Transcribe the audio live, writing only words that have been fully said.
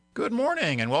Good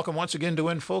morning and welcome once again to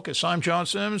In Focus. I'm John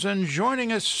Sims, and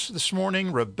joining us this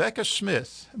morning, Rebecca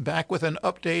Smith, back with an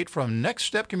update from Next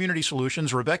Step Community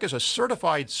Solutions. Rebecca's a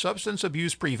certified substance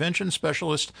abuse prevention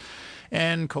specialist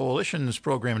and Coalition's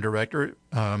program director.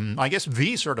 A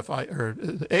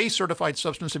certified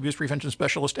substance abuse prevention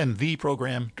specialist and the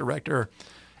program director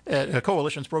at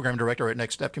Coalition's program director at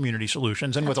Next Step Community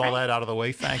Solutions. And with all that out of the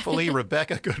way, thankfully,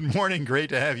 Rebecca, good morning. Great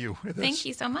to have you with us. Thank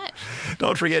you so much.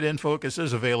 Don't forget, InFocus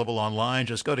is available online.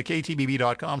 Just go to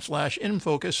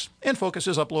ktbb.com/InFocus. InFocus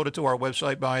is uploaded to our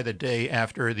website by the day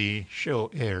after the show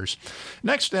airs.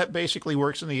 Next Step basically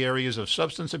works in the areas of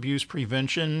substance abuse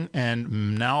prevention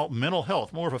and now mental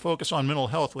health, more of a focus on mental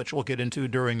health, which we'll get into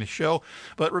during the show.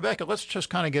 But Rebecca, let's just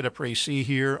kind of get a précis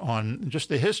here on just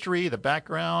the history, the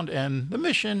background, and the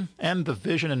mission and the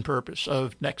vision and purpose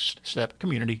of Next Step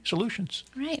Community Solutions.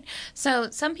 Right. So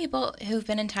some people who've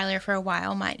been in Tyler for a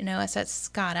while might know us as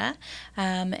SCADA,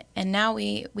 and now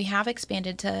we have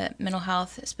expanded to mental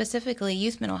health, specifically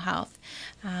youth mental health.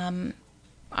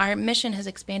 Our mission has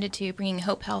expanded to bringing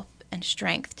hope, health, and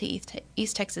strength to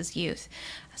East Texas youth.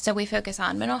 So we focus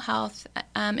on mental health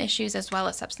issues as well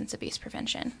as substance abuse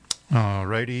prevention. All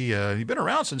righty. You've been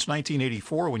around since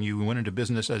 1984 when you went into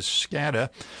business as SCADA.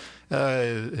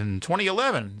 In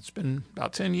 2011, it's been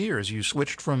about 10 years, you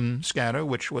switched from SCADA,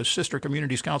 which was Sister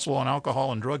Communities Council on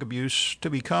Alcohol and Drug Abuse, to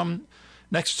become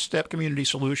Next Step Community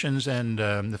Solutions. And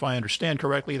if I understand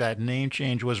correctly, that name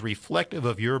change was reflective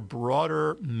of your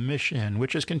broader mission,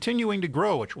 which is continuing to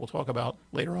grow, which we'll talk about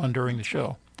later on during the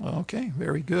show. Okay,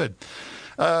 very good.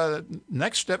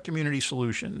 Next Step Community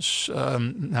Solutions.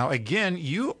 Now, again,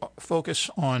 you focus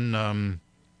on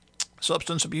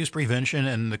substance abuse prevention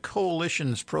and the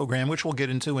Coalition's program, which we'll get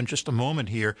into in just a moment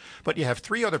here. But you have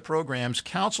three other programs: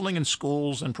 counseling in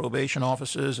schools and probation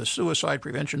offices, a suicide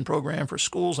prevention program for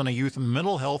schools, and a youth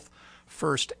mental health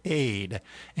first aid.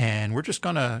 And we're just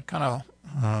going to kind of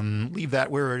leave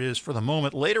that where it is for the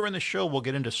moment. Later in the show, we'll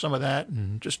get into some of that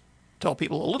and just tell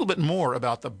people a little bit more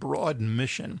about the broad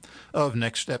mission of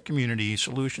Next Step Community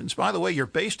Solutions. By the way, you're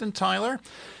based in Tyler,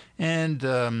 and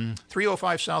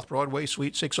 305 South Broadway,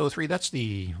 Suite 603, that's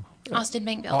the Austin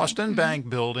Bank Building. Austin Bank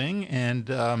Building, and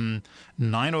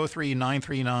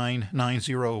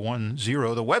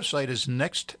 903-939-9010. The website is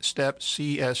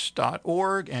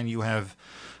nextstepcs.org, and you have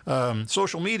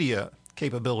social media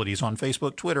capabilities on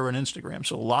Facebook, Twitter, and Instagram.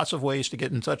 So lots of ways to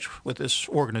get in touch with this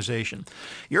organization.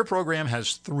 Your program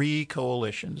has three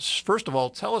coalitions. First of all,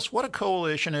 tell us what a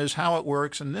coalition is, how it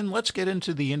works, and then let's get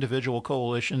into the individual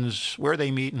coalitions, where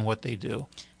they meet and what they do.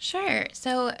 Sure.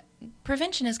 So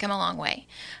prevention has come a long way.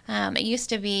 It used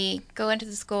to be go into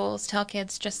the schools, tell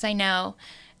kids, just say no,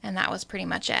 and that was pretty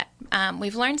much it.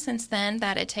 We've learned since then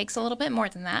that it takes a little bit more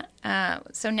than that.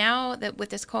 So now that with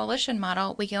this coalition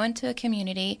model, we go into a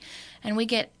community and we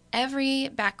get every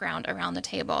background around the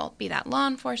table, be that law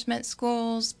enforcement,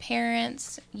 schools,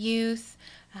 parents, youth,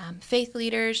 faith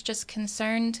leaders, just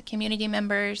concerned community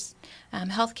members,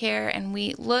 healthcare, and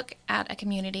we look at a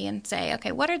community and say,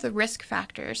 okay, what are the risk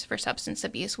factors for substance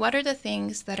abuse? What are the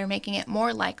things that are making it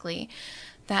more likely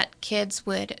that kids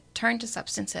would turn to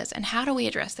substances, and how do we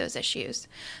address those issues?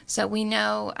 So we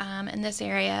know in this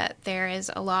area there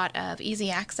is a lot of easy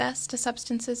access to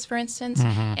substances, for instance,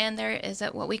 and there is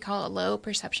what we call a low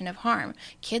perception of harm.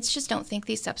 Kids just don't think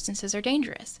these substances are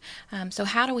dangerous. So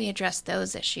how do we address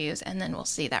those issues, and then we'll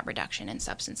see that reduction in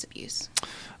substance abuse.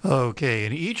 Okay,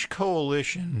 and each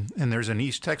coalition, and there's an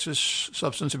East Texas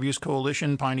Substance Abuse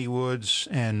Coalition, Piney Woods,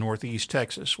 and Northeast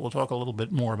Texas. We'll talk a little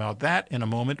bit more about that in a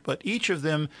moment, but each of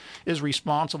them is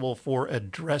responsible for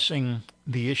addressing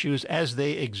the issues as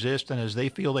they exist and as they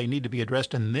feel they need to be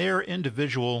addressed in their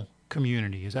individual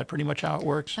community. Is that pretty much how it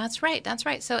works? That's right. That's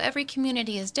right. So every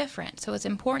community is different. So it's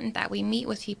important that we meet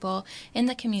with people in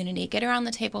the community, get around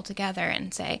the table together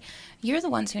and say, you're the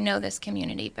ones who know this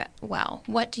community well.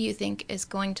 What do you think is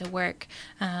going to work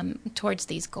towards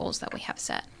these goals that we have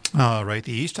set? All right.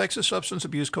 The East Texas Substance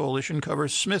Abuse Coalition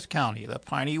covers Smith County, the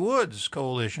Piney Woods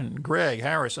Coalition, Gregg,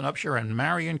 Harrison, Upshur, and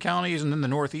Marion counties, and then the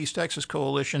Northeast Texas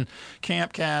Coalition,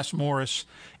 Camp, Cass, Morris,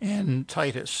 and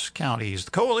Titus counties.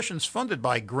 The coalition's funded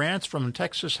by grants from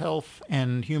Texas Health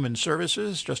and Human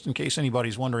Services, just in case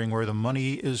anybody's wondering where the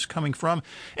money is coming from.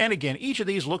 And again, each of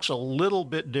these looks a little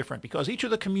bit different because each of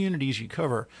the communities you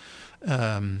cover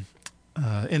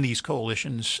in these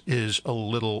coalitions is a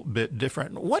little bit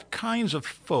different. What kinds of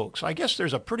folks? I guess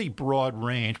there's a pretty broad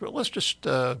range, but let's just,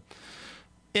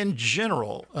 in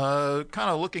general, kind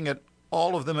of looking at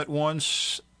all of them at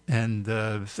once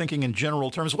And thinking in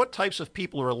general terms, what types of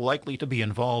people are likely to be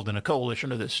involved in a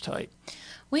coalition of this type?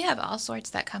 We have all sorts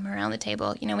that come around the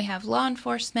table. We have law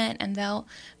enforcement, and they'll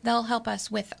help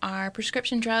us with our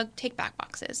prescription drug take-back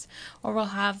boxes. Or we'll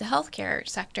have the healthcare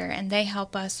sector, and they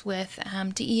help us with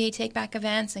DEA take-back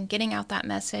events and getting out that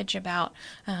message about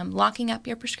locking up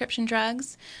your prescription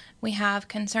drugs. We have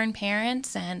concerned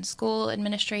parents and school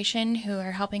administration who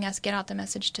are helping us get out the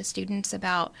message to students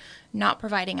about not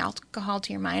providing alcohol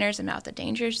to your minors and about the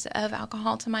dangers of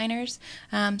alcohol to minors.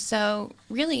 So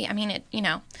really,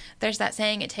 there's that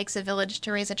saying, it takes a village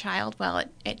to raise a child. Well,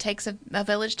 it takes a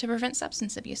village to prevent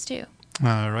substance abuse too.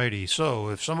 All righty. So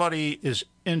if somebody is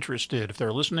interested, if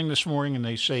they're listening this morning and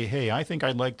they say, hey, I think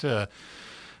I'd like to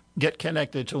get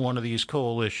connected to one of these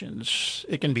coalitions.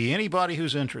 It can be anybody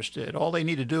who's interested. All they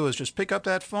need to do is just pick up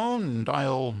that phone and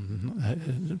dial.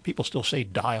 People still say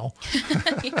dial.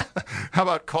 How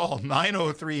about call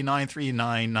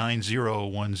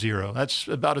 903-939-9010? That's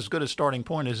about as good a starting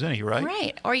point as any, right?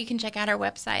 Right. Or you can check out our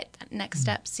website at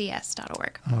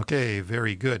nextstepcs.org. Okay,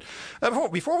 very good.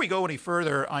 Before we go any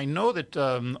further, I know that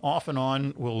off and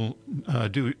on we'll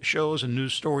do shows and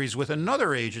news stories with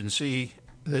another agency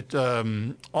that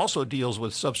also deals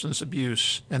with substance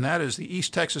abuse, and that is the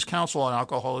East Texas Council on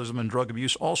Alcoholism and Drug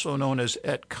Abuse, also known as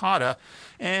ETCADA.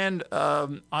 And a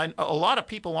lot of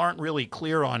people aren't really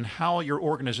clear on how your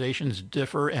organizations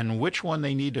differ and which one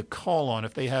they need to call on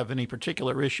if they have any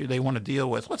particular issue they want to deal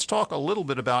with. Let's talk a little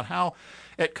bit about how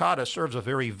ETCADA serves a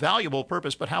very valuable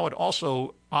purpose, but how it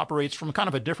also operates from kind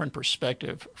of a different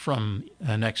perspective from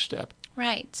Next Step.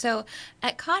 Right. So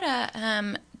at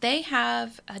CADA, they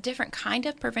have a different kind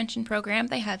of prevention program.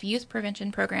 They have youth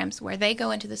prevention programs where they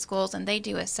go into the schools and they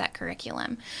do a set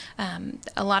curriculum.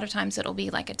 A lot of times it'll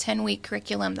be like a 10-week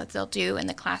curriculum that they'll do in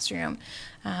the classroom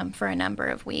for a number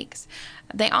of weeks.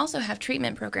 They also have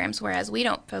treatment programs, whereas we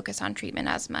don't focus on treatment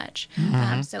as much.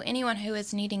 So anyone who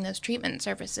is needing those treatment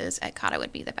services at CADA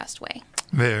would be the best way.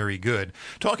 Very good.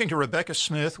 Talking to Rebecca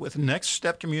Smith with Next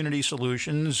Step Community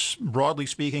Solutions, broadly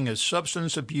speaking, a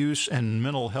substance abuse and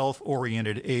mental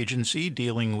health-oriented agency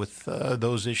dealing with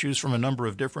those issues from a number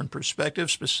of different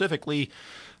perspectives, specifically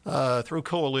through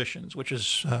coalitions, which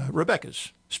is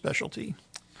Rebecca's specialty.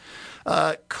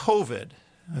 COVID.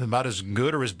 About as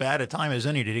good or as bad a time as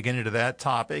any to get into that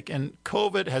topic. And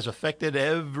COVID has affected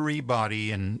everybody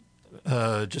in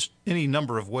just any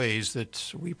number of ways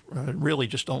that we really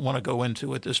just don't want to go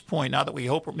into at this point, now that we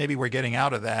hope maybe we're getting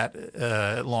out of that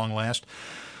at long last.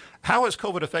 How has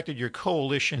COVID affected your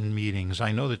coalition meetings?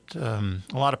 I know that a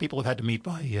lot of people have had to meet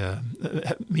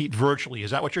meet virtually.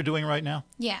 Is that what you're doing right now?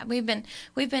 Yeah, we've been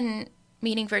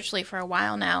meeting virtually for a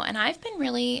while now, and I've been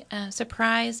really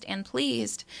surprised and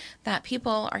pleased that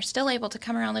people are still able to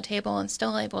come around the table and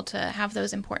still able to have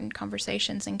those important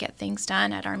conversations and get things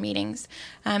done at our meetings.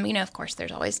 Of course,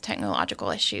 there's always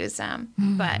technological issues,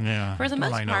 but for the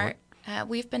most part,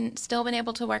 we've still been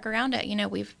able to work around it.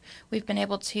 We've been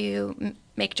able to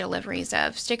make deliveries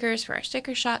of stickers for our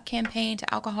Sticker Shock campaign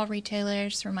to alcohol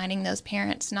retailers, reminding those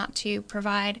parents not to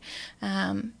provide.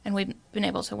 And we've been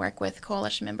able to work with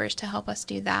coalition members to help us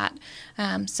do that.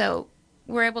 So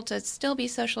we're able to still be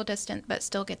social distant, but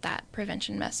still get that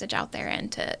prevention message out there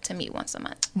and to meet once a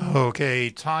month.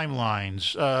 Okay,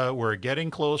 timelines. We're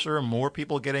getting closer, more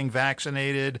people getting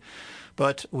vaccinated.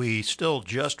 But we still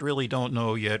just really don't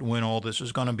know yet when all this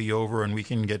is going to be over and we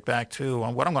can get back to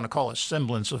what I'm going to call a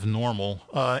semblance of normal.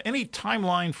 Any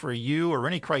timeline for you or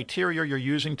any criteria you're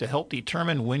using to help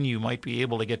determine when you might be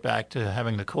able to get back to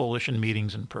having the coalition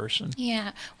meetings in person?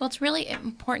 Yeah, well, it's really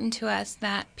important to us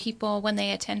that people, when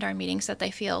they attend our meetings, that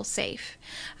they feel safe.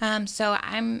 So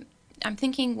I'm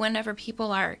thinking whenever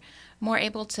people are more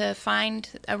able to find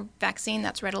a vaccine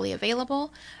that's readily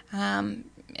available.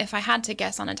 If I had to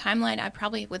guess on a timeline, I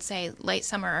probably would say late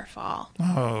summer or fall.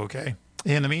 Oh, okay.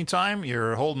 In the meantime,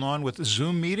 you're holding on with the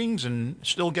Zoom meetings and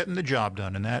still getting the job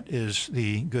done, and that is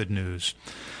the good news.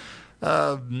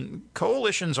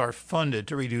 Coalitions are funded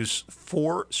to reduce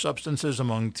 4 substances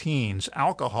among teens: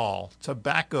 alcohol,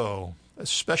 tobacco,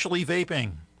 especially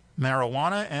vaping,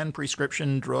 marijuana, and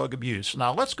prescription drug abuse.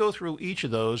 Now, let's go through each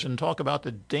of those and talk about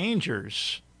the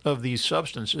dangers of these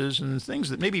substances and things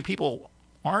that maybe people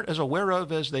aren't as aware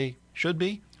of as they should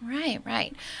be. Right.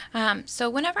 So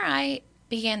whenever I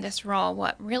began this role,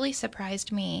 what really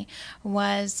surprised me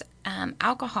was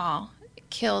alcohol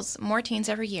kills more teens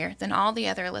every year than all the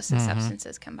other illicit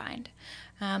substances combined.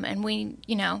 And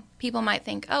people might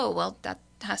think, oh, well, that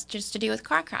has just to do with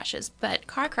car crashes, but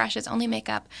car crashes only make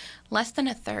up less than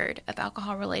a third of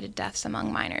alcohol-related deaths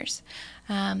among minors.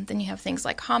 Then you have things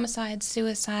like homicides,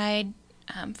 suicide,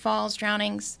 falls,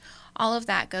 drownings. all of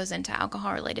that goes into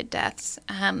alcohol-related deaths.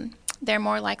 They're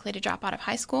more likely to drop out of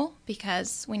high school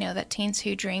because we know that teens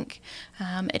who drink,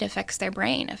 it affects their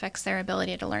brain, affects their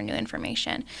ability to learn new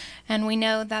information. And we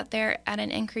know that they're at an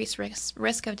increased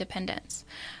risk of dependence.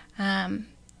 Then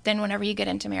whenever you get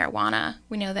into marijuana,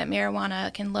 we know that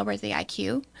marijuana can lower the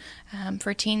IQ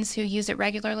for teens who use it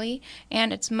regularly,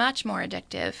 and it's much more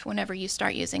addictive whenever you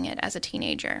start using it as a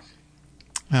teenager.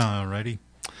 All righty.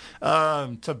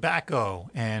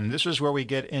 Tobacco, and this is where we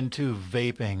get into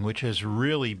vaping, which has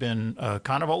really been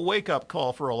kind of a wake-up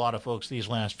call for a lot of folks these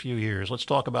last few years. Let's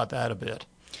talk about that a bit.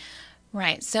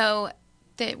 Right. So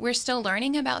we're still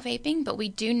learning about vaping, but we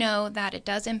do know that it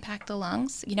does impact the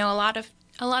lungs. You know, a lot of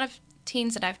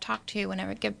teens that I've talked to whenever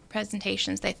I give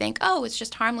presentations, they think, oh, it's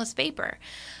just harmless vapor.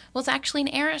 Well, it's actually an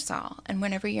aerosol. And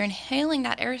whenever you're inhaling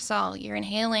that aerosol, you're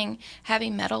inhaling heavy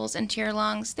metals into your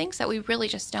lungs, things that we really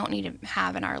just don't need to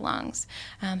have in our lungs.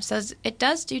 So it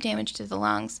does do damage to the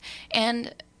lungs.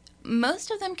 And most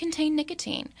of them contain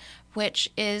nicotine, which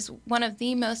is one of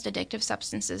the most addictive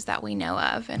substances that we know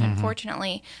of. And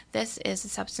unfortunately, this is a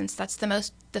substance that's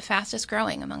the fastest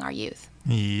growing among our youth.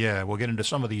 Yeah, we'll get into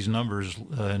some of these numbers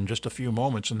in just a few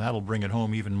moments, and that'll bring it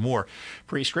home even more.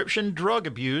 Prescription drug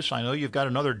abuse. I know you've got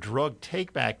another drug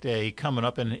take-back day coming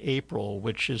up in April,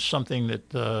 which is something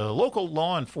that local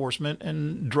law enforcement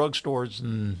and drugstores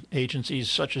and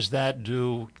agencies such as that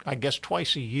do, I guess,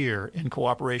 twice a year in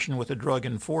cooperation with the Drug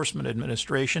Enforcement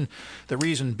Administration. The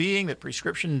reason being that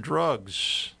prescription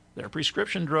drugs, they're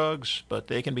prescription drugs, but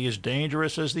they can be as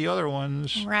dangerous as the other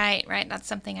ones. Right. That's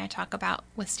something I talk about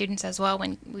with students as well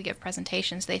when we give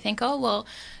presentations. They think, oh, well,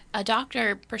 a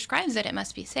doctor prescribes it, it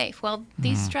must be safe. Well,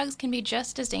 these drugs can be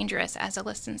just as dangerous as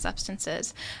illicit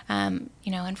substances.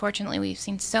 Unfortunately, we've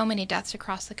seen so many deaths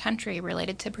across the country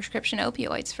related to prescription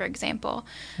opioids, for example.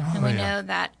 And we know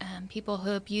that people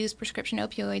who abuse prescription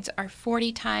opioids are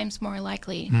 40 times more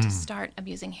likely to start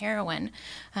abusing heroin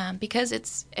because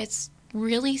it's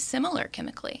really similar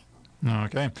chemically.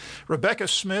 Okay. Rebecca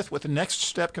Smith with the Next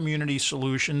Step Community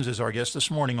Solutions is our guest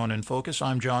this morning on In Focus.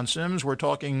 I'm John Sims. We're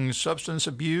talking substance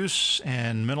abuse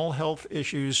and mental health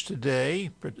issues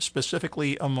today,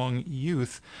 specifically among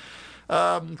youth.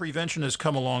 Prevention has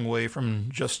come a long way from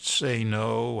just say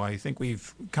no. I think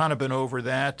we've kind of been over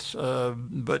that,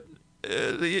 but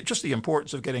just the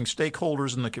importance of getting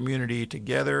stakeholders in the community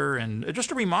together, and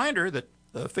just a reminder that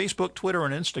Facebook, Twitter,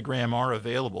 and Instagram are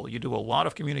available. You do a lot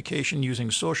of communication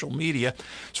using social media.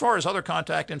 As far as other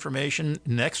contact information,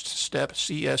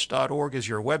 nextstepcs.org is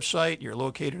your website. You're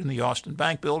located in the Austin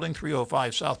Bank Building,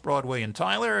 305 South Broadway in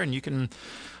Tyler, and you can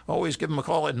always give them a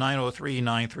call at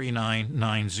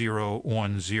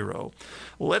 903-939-9010.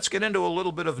 Let's get into a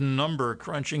little bit of number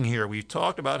crunching here. We've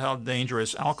talked about how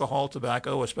dangerous alcohol,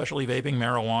 tobacco, especially vaping,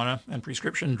 marijuana, and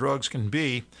prescription drugs can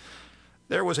be.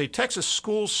 There was a Texas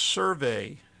school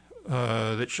survey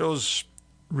that shows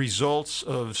results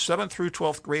of 7th through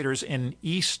 12th graders in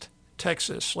East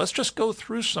Texas. Let's just go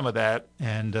through some of that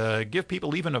and give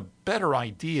people even a better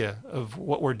idea of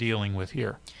what we're dealing with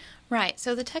here. Right.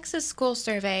 So the Texas School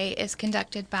Survey is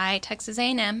conducted by Texas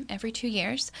A&M every 2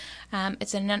 years.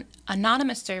 It's an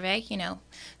anonymous survey. You know,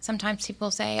 sometimes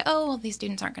people say, oh, well, these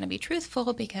students aren't going to be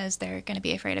truthful because they're going to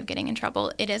be afraid of getting in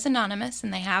trouble. It is anonymous,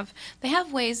 and they have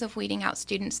ways of weeding out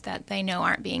students that they know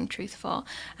aren't being truthful.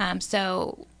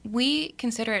 So we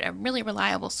consider it a really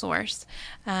reliable source.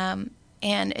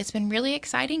 And it's been really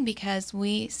exciting because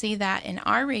we see that in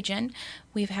our region,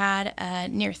 we've had a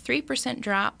near 3%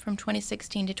 drop from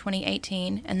 2016 to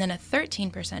 2018, and then a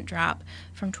 13% drop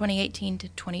from 2018 to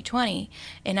 2020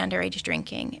 in underage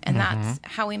drinking. And that's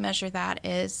how we measure that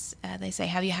is they say,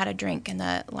 have you had a drink in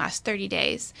the last 30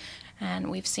 days?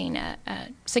 And we've seen a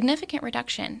significant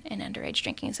reduction in underage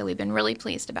drinking, so we've been really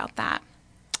pleased about that.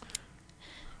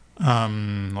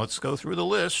 Let's go through the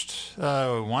list.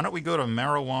 Why don't we go to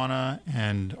marijuana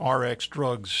and RX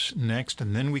drugs next,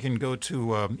 and then we can go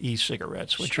to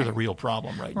e-cigarettes, which are the real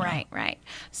problem right now. Right.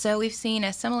 So we've seen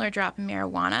a similar drop in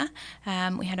marijuana.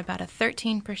 We had about a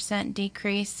 13%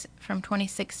 decrease from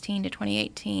 2016 to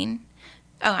 2018.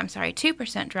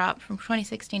 2% drop from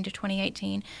 2016 to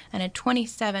 2018, and a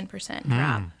 27%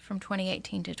 drop from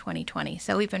 2018 to 2020.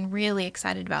 So we've been really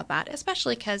excited about that,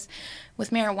 especially because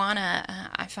with marijuana,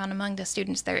 I found among the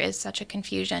students there is such a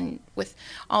confusion with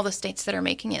all the states that are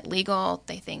making it legal.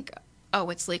 They think, oh,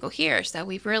 it's legal here. So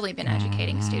we've really been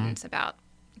educating students about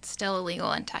It's still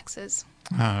illegal in Texas.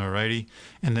 All righty.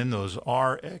 And then those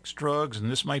RX drugs, and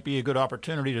this might be a good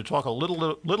opportunity to talk a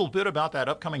little bit about that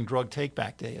upcoming Drug Take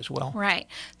Back Day as well. Right.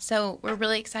 So we're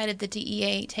really excited. The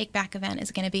DEA Take Back event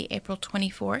is going to be April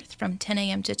 24th from 10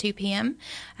 a.m. to 2 p.m.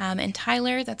 In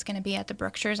Tyler, that's going to be at the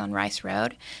Brookshires on Rice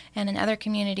Road. And in other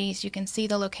communities, you can see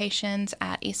the locations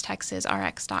at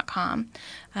easttexasrx.com.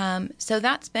 So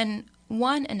that's been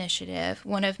one initiative,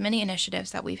 one of many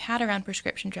initiatives that we've had around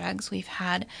prescription drugs. We've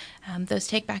had those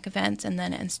take-back events and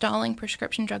then installing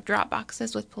prescription drug drop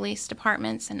boxes with police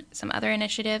departments and some other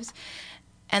initiatives.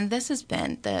 And this has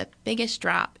been the biggest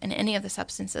drop in any of the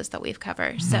substances that we've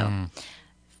covered. So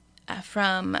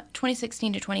from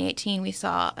 2016 to 2018, we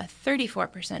saw a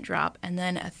 34% drop and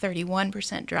then a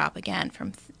 31% drop again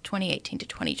from 2018 to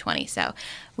 2020. So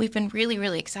we've been really,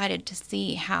 really excited to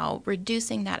see how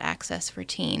reducing that access for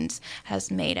teens has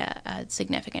made a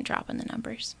significant drop in the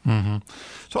numbers.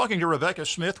 Talking to Rebecca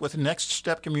Smith with Next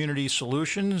Step Community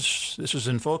Solutions. This is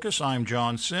In Focus. I'm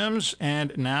John Sims.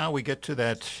 And now we get to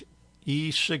that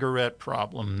e-cigarette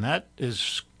problem. That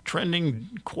is trending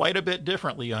quite a bit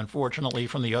differently, unfortunately,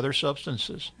 from the other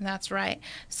substances. That's right.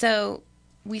 So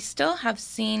we still have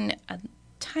seen a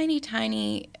tiny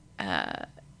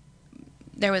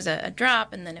there was a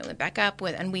drop and then it went back up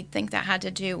and we think that had to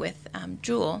do with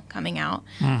Juul coming out.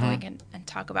 And we can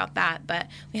talk about that. But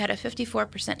we had a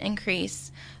 54%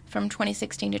 increase from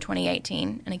 2016 to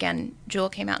 2018. And again,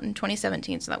 Juul came out in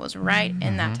 2017, so that was right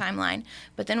in that timeline.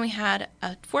 But then we had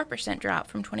a 4% drop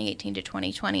from 2018 to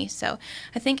 2020. So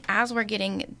I think as we're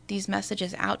getting these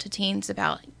messages out to teens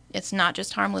about it's not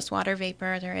just harmless water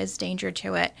vapor, there is danger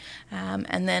to it,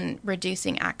 and then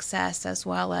reducing access as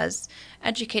well as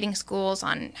educating schools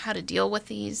on how to deal with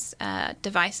these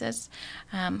devices,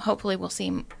 hopefully we'll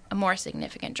see a more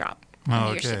significant drop in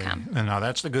years to come. And now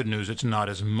that's the good news. It's not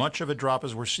as much of a drop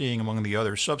as we're seeing among the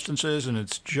other substances, and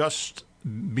it's just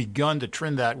begun to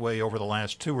trend that way over the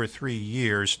last 2 or 3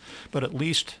 years, but at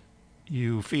least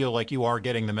you feel like you are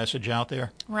getting the message out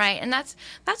there. Right, and that's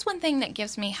one thing that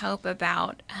gives me hope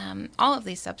about all of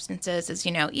these substances is,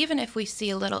 even if we see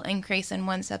a little increase in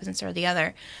one substance or the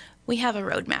other, we have a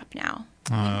roadmap now.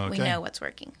 We know what's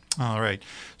working. All right.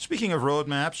 Speaking of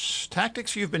roadmaps,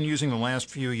 tactics you've been using the last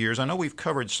few years, I know we've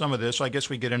covered some of this. I guess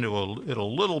we get into it a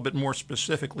little bit more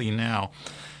specifically now.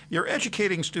 You're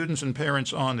educating students and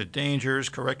parents on the dangers,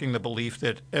 correcting the belief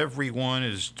that everyone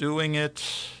is doing it.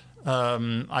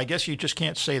 I guess you just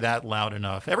can't say that loud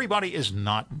enough. Everybody is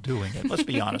not doing it. Let's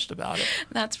be honest about it.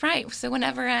 That's right. So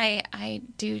whenever I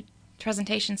do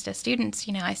presentations to students,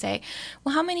 I say,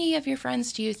 well, how many of your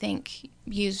friends do you think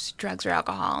use drugs or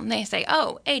alcohol? And they say,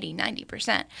 80,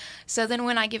 90%. So then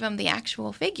when I give them the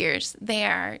actual figures, they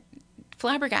are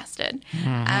flabbergasted.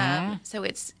 So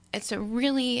it's a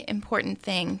really important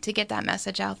thing to get that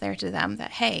message out there to them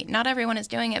that, hey, not everyone is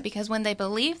doing it, because when they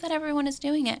believe that everyone is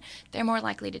doing it, they're more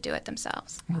likely to do it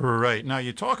themselves. Right. Now,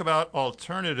 you talk about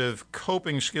alternative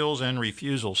coping skills and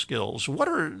refusal skills. What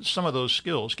are some of those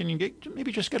skills? Can you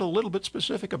maybe just get a little bit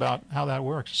specific about how that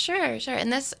works? Sure.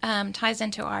 And this ties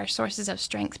into our Sources of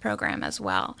Strength program as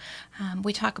well.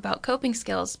 We talk about coping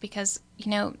skills because,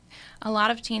 a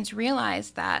lot of teens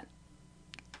realize that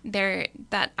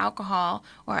that alcohol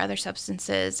or other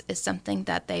substances is something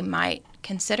that they might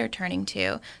consider turning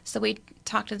to. So we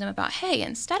talk to them about, hey,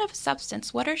 instead of a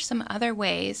substance, what are some other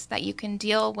ways that you can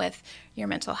deal with your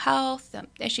mental health, the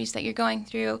issues that you're going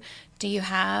through? Do you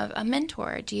have a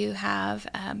mentor? Do you have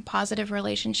positive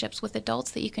relationships with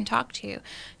adults that you can talk to?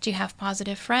 Do you have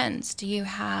positive friends? Do you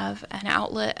have an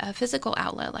outlet, a physical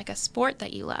outlet, like a sport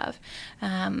that you love?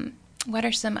 What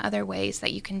are some other ways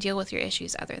that you can deal with your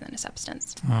issues other than a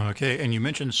substance? Okay, and you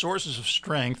mentioned Sources of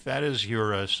Strength. That is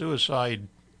your suicide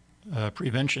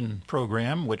prevention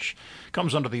program, which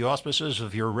comes under the auspices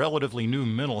of your relatively new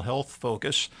mental health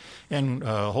focus. And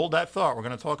hold that thought. We're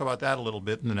going to talk about that a little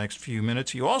bit in the next few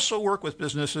minutes. You also work with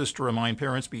businesses to remind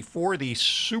parents before the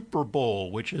Super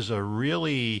Bowl, which is a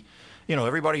really...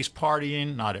 everybody's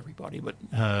partying, not everybody, but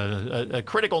a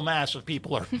critical mass of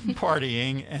people are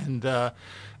partying, and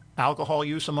alcohol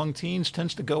use among teens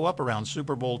tends to go up around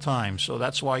Super Bowl time. So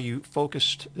that's why you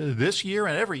focused this year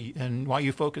and why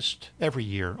you focused every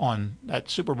year on that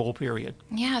Super Bowl period.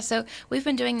 Yeah, so we've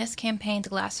been doing this campaign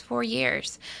the last 4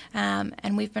 years,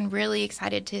 and we've been really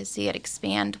excited to see it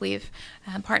expand. We've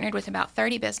partnered with about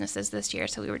 30 businesses this year,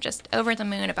 so we were just over the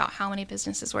moon about how many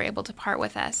businesses were able to partner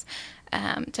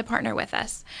with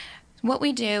us. What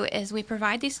we do is we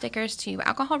provide these stickers to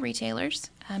alcohol retailers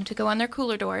to go on their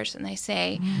cooler doors, and they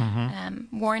say,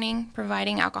 warning,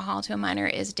 providing alcohol to a minor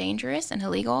is dangerous and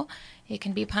illegal. It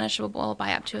can be punishable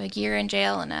by up to a year in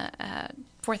jail and a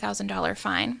 $4,000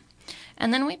 fine.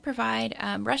 And then we provide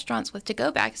restaurants with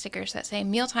to-go bag stickers that say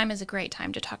mealtime is a great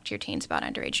time to talk to your teens about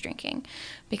underage drinking,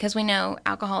 because we know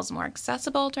alcohol is more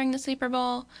accessible during the Super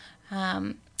Bowl.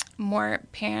 More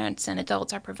parents and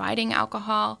adults are providing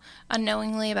alcohol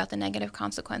unknowingly about the negative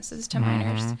consequences to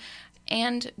minors.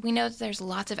 And we know that there's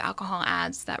lots of alcohol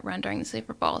ads that run during the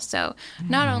Super Bowl. So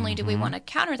not only do we want to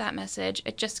counter that message,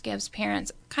 it just gives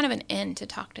parents kind of an in to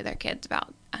talk to their kids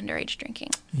about underage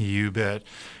drinking. You bet.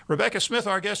 Rebecca Smith,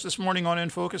 our guest this morning on In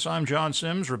Focus. I'm John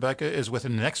Sims. Rebecca is with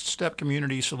Next Step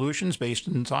Community Solutions based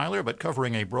in Tyler, but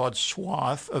covering a broad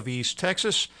swath of East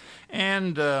Texas.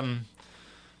 And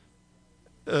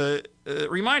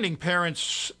reminding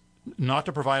parents not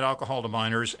to provide alcohol to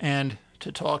minors and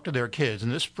to talk to their kids.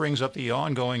 And this brings up the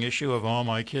ongoing issue of, oh,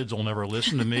 my kids will never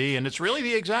listen to me. And it's really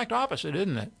the exact opposite,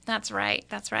 isn't it? That's right.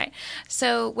 That's right.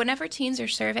 So whenever teens are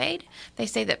surveyed, they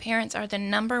say that parents are the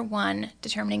number one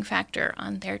determining factor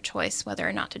on their choice whether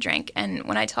or not to drink. And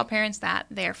when I tell parents that,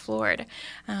 they're floored.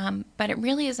 But it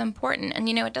really is important. And,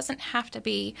 it doesn't have to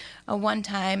be a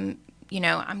one-time,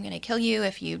 I'm going to kill you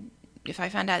if I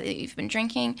find out that you've been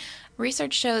drinking.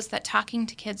 Research shows that talking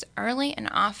to kids early and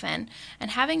often and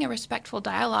having a respectful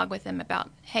dialogue with them about,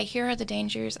 hey, here are the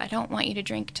dangers. I don't want you to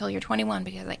drink till you're 21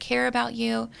 because I care about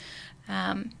you.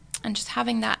 And just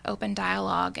having that open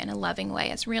dialogue in a loving way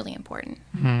is really important.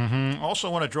 Also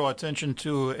want to draw attention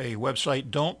to a website,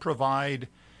 Don't Provide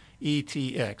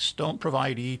ETX. Don't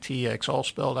Provide ETX, all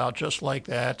spelled out just like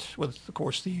that, with, of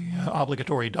course, the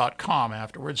obligatory .com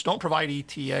afterwards. Don't Provide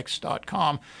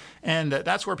ETX.com. And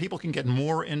that's where people can get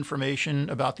more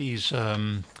information about these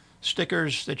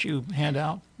stickers that you hand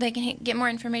out. They can get more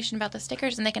information about the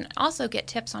stickers, and they can also get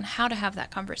tips on how to have that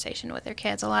conversation with their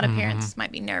kids. A lot of parents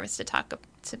might be nervous to talk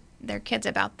to their kids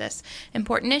about this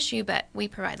important issue, but we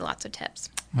provide lots of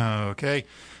tips. Okay.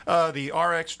 The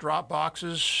RX drop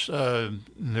boxes,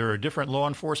 there are different law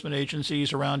enforcement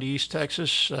agencies around East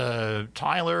Texas,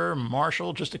 Tyler,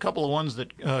 Marshall, just a couple of ones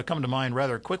that come to mind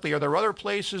rather quickly. Are there other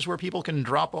places where people can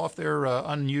drop off their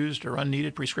unused or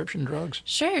unneeded prescription drugs?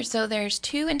 Sure. So there's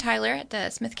two in Tyler at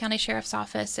the Smith County Sheriff's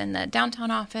Office, in the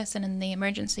downtown office, and in the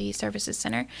Emergency Services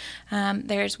Center.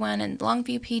 There's one in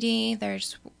Longview PD.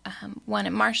 There's one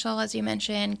in Marshall, as you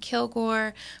mentioned,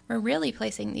 Kilgore. We're really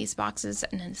placing these boxes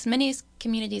in as many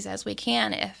communities as we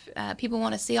can. If people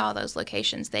want to see all those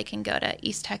locations, they can go to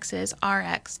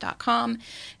easttexasrx.com.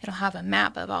 It'll have a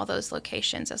map of all those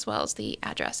locations as well as the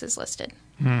addresses listed.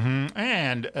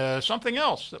 And something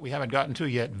else that we haven't gotten to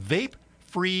yet,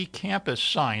 vape-free campus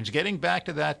signs. Getting back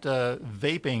to that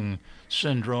vaping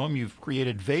syndrome, you've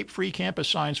created vape-free campus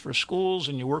signs for schools,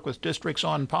 and you work with districts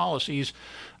on policies.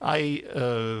 I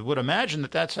would imagine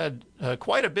that that's had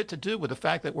quite a bit to do with the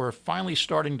fact that we're finally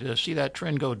starting to see that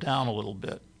trend go down a little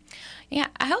bit. Yeah,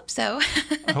 I hope so.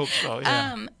 I hope so,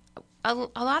 yeah. A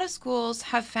lot of schools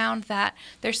have found that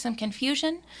there's some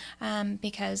confusion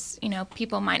because,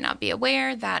 people might not be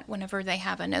aware that whenever they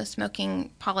have a no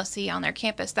smoking policy on their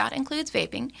campus, that includes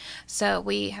vaping. So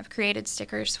we have created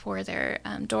stickers for their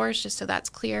doors just so that's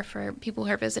clear for people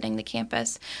who are visiting the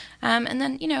campus. And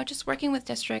then, just working with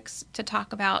districts to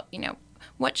talk about,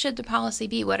 what should the policy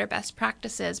be? What are best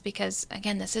practices? Because,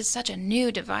 again, this is such a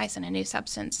new device and a new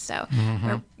substance, so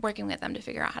we're working with them to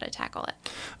figure out how to tackle it.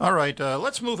 All right,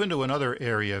 let's move into another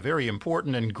area, very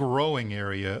important and growing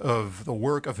area of the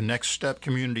work of Next Step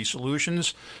Community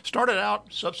Solutions. Started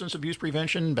out substance abuse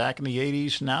prevention back in the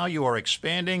 80s. Now you are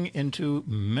expanding into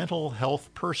mental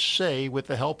health per se with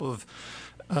the help of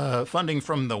funding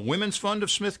from the Women's Fund of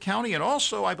Smith County, and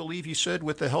also, I believe you said,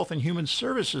 with the Health and Human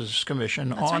Services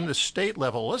Commission on the state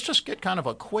level. Let's just get kind of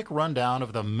a quick rundown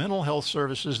of the mental health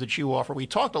services that you offer. We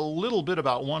talked a little bit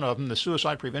about one of them, the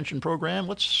suicide prevention program.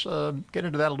 Let's get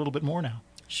into that a little bit more now.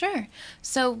 Sure.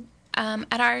 So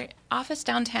at our office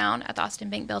downtown at the Austin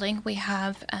Bank Building, we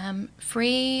have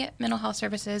free mental health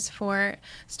services for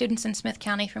students in Smith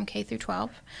County from K through 12.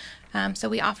 So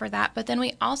we offer that. But then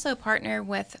we also partner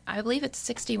with, I believe it's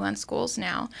 61 schools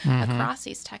now across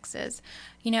East Texas,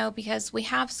 because we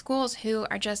have schools who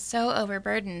are just so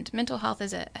overburdened. Mental health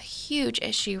is a huge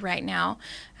issue right now.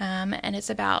 And it's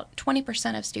about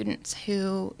 20% of students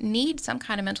who need some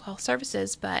kind of mental health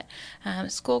services, but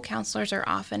school counselors are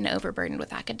often overburdened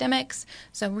with academics.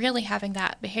 So really having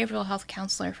that behavioral health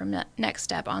counselor from Next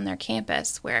Step on their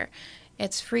campus where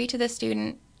it's free to the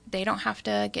student, they don't have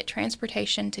to get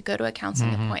transportation to go to a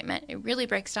counseling appointment. It really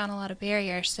breaks down a lot of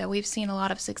barriers. So we've seen a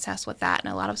lot of success with that,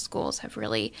 and a lot of schools have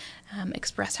really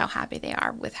expressed how happy they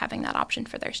are with having that option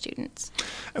for their students.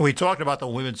 And we talked about the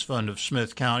Women's Fund of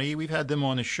Smith County. We've had them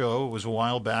on the show. It was a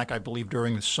while back, I believe,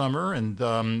 during the summer, and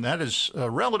that is a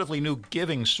relatively new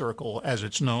giving circle, as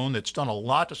it's known, that's done a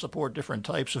lot to support different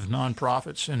types of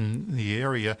nonprofits in the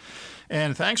area.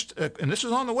 And and this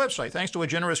is on the website, thanks to a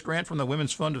generous grant from the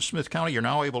Women's Fund of Smith County, you're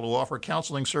now able to offer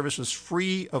counseling services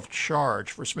free of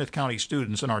charge for Smith County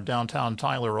students in our downtown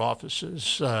Tyler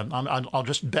offices. I'll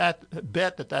just bet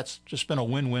that that's just been a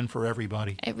win-win for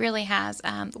everybody. It really has.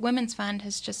 The Women's Fund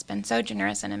has just been so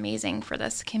generous and amazing for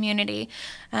this community.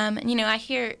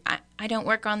 I don't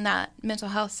work on that mental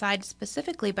health side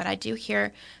specifically, but I do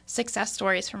hear success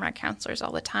stories from our counselors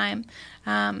all the time.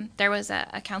 There was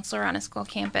a counselor on a school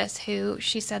campus who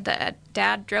she said that a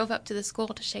dad drove up to the school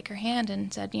to shake her hand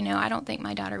and said, I don't think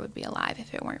my daughter would be alive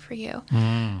if it weren't for you.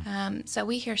 So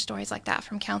we hear stories like that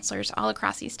from counselors all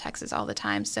across East Texas all the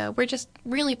time. So we're just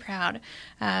really proud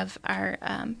of our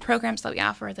programs that we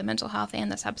offer, the mental health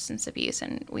and the substance abuse.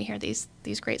 And we hear these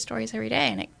great stories every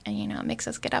day, and it makes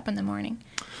us get up in the morning.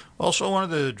 Also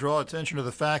wanted to draw attention to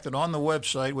the fact that on the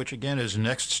website, which again is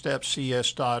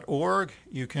nextstepcs.org,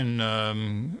 you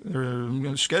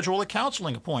can schedule a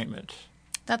counseling appointment.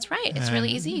 That's right. It's really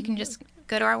easy. You can just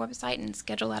go to our website and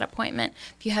schedule that appointment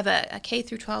if you have a K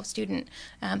through 12 student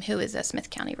who is a Smith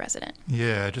County resident.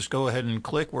 Yeah, just go ahead and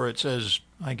click where it says,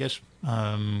 I guess,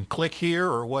 click here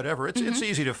or whatever. It's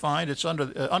easy to find. It's under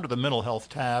the mental health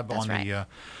tab. That's right.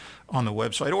 On the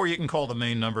website, or you can call the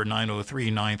main number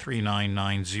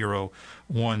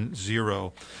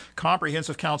 903-939-9010.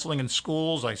 Comprehensive Counseling in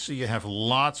Schools, I see you have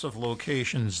lots of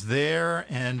locations there,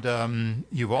 and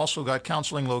you've also got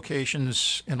counseling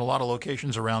locations in a lot of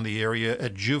locations around the area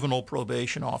at juvenile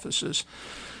probation offices.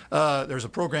 There's a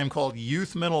program called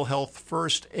Youth Mental Health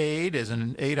First Aid. It's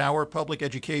an 8-hour public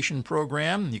education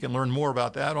program. You can learn more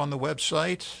about that on the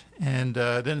website. And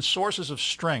then Sources of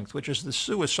Strength, which is the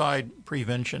suicide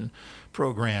prevention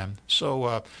program.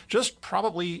 So just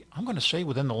probably, I'm going to say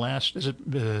within the last,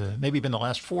 maybe been the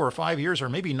last 4 or 5 years, or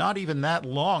maybe not even that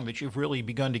long, that you've really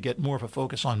begun to get more of a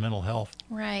focus on mental health.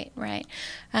 Right.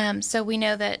 So we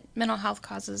know that mental health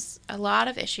causes a lot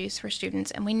of issues for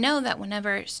students, and we know that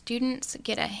whenever students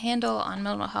get a handle on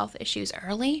mental health issues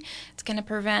early, it's going to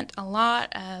prevent a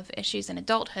lot of issues in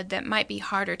adulthood that might be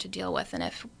harder to deal with than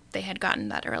if they had gotten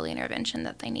that early intervention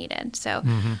that they needed. So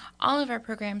all of our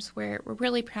programs we're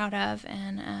really proud of,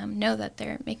 and know that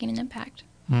they're making an impact.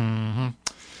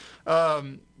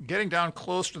 Getting down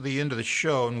close to the end of the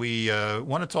show, and we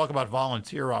want to talk about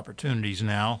volunteer opportunities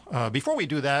now. Before we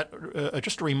do that,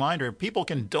 just a reminder, people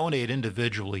can donate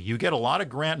individually. You get a lot of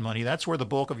grant money. That's where the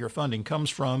bulk of your funding comes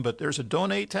from, but there's a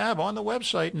donate tab on the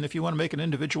website, and if you want to make an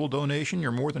individual donation, you're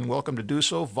more than welcome to do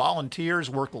so. Volunteers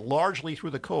work largely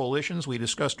through the coalitions we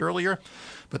discussed earlier,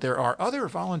 but there are other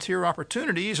volunteer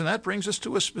opportunities, and that brings us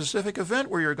to a specific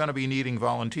event where you're going to be needing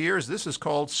volunteers. This is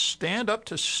called Stand Up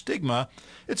to Stigma.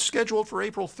 It's scheduled for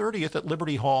April 30th at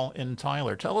Liberty Hall in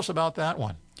Tyler. Tell us about that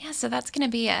one. Yeah, so that's going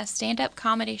to be a stand-up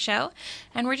comedy show,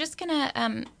 and we're just going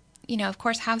to, of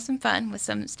course, have some fun with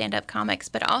some stand-up comics,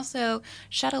 but also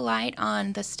shed a light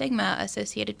on the stigma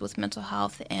associated with mental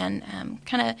health, and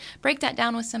kind of break that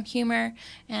down with some humor,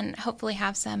 and hopefully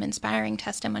have some inspiring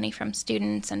testimony from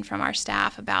students and from our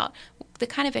staff about the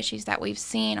kind of issues that we've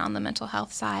seen on the mental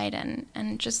health side,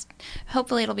 and just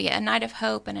hopefully it'll be a night of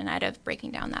hope and a night of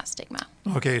breaking down that stigma.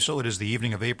 Okay, so it is the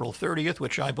evening of April 30th,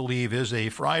 which I believe is a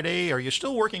Friday. Are you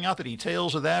still working out the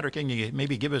details of that, or can you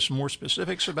maybe give us more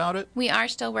specifics about it? We are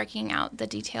still working out the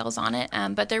details on it,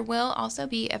 but there will also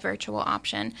be a virtual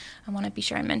option. I want to be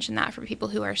sure I mention that for people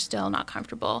who are still not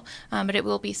comfortable, but it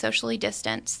will be socially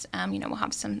distanced. We'll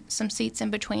have some seats in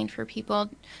between for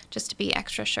people, just to be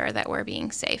extra sure that we're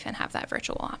being safe and have that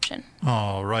virtual option.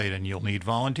 All right, and you'll need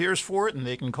volunteers for it, and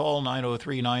they can call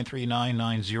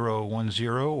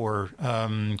 903-939-9010 or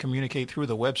communicate through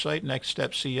the website,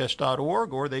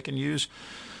 nextstepcs.org, or they can use,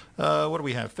 what do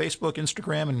we have, Facebook,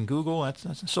 Instagram, and Google.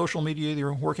 That's social media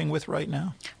you're working with right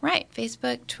now? Right,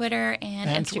 Facebook, Twitter,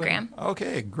 and Instagram. Twitter.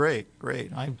 Okay, great.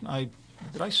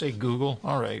 Did I say Google?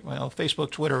 All right. Well, Facebook,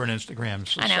 Twitter, and Instagram.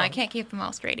 So I know. I can't keep them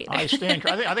all straight either. I think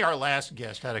our last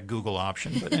guest had a Google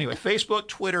option. But anyway, Facebook,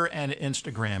 Twitter, and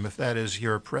Instagram, if that is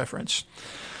your preference.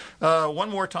 One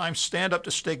more time, Stand Up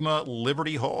to Stigma,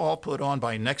 Liberty Hall, put on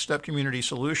by Next Step Community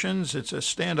Solutions. It's a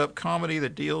stand-up comedy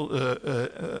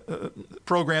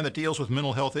program that deals with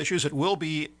mental health issues. It will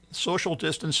be social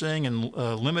distancing and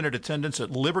limited attendance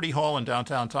at Liberty Hall in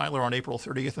downtown Tyler on April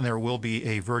 30th, and there will be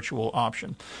a virtual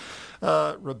option.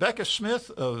 Rebecca Smith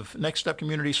of Next Step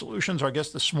Community Solutions, our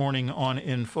guest this morning on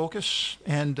In Focus.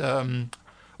 And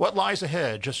what lies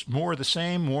ahead? Just more of the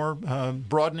same, more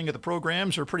broadening of the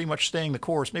programs, or pretty much staying the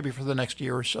course, maybe for the next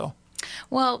year or so?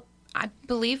 Well, I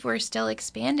believe we're still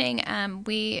expanding.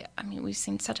 We've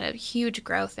seen such a huge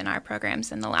growth in our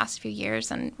programs in the last few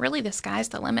years, and really the sky's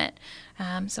the limit.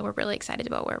 So we're really excited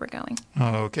about where we're going.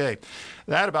 Okay.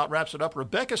 That about wraps it up.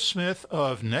 Rebecca Smith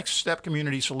of Next Step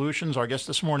Community Solutions, our guest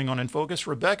this morning on In Focus.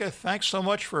 Rebecca, thanks so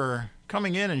much for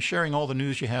coming in and sharing all the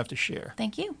news you have to share.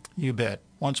 Thank you. You bet.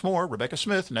 Once more, Rebecca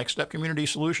Smith, Next Step Community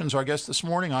Solutions, our guest this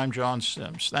morning. I'm John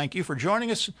Sims. Thank you for joining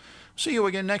us. See you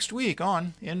again next week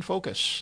on In Focus.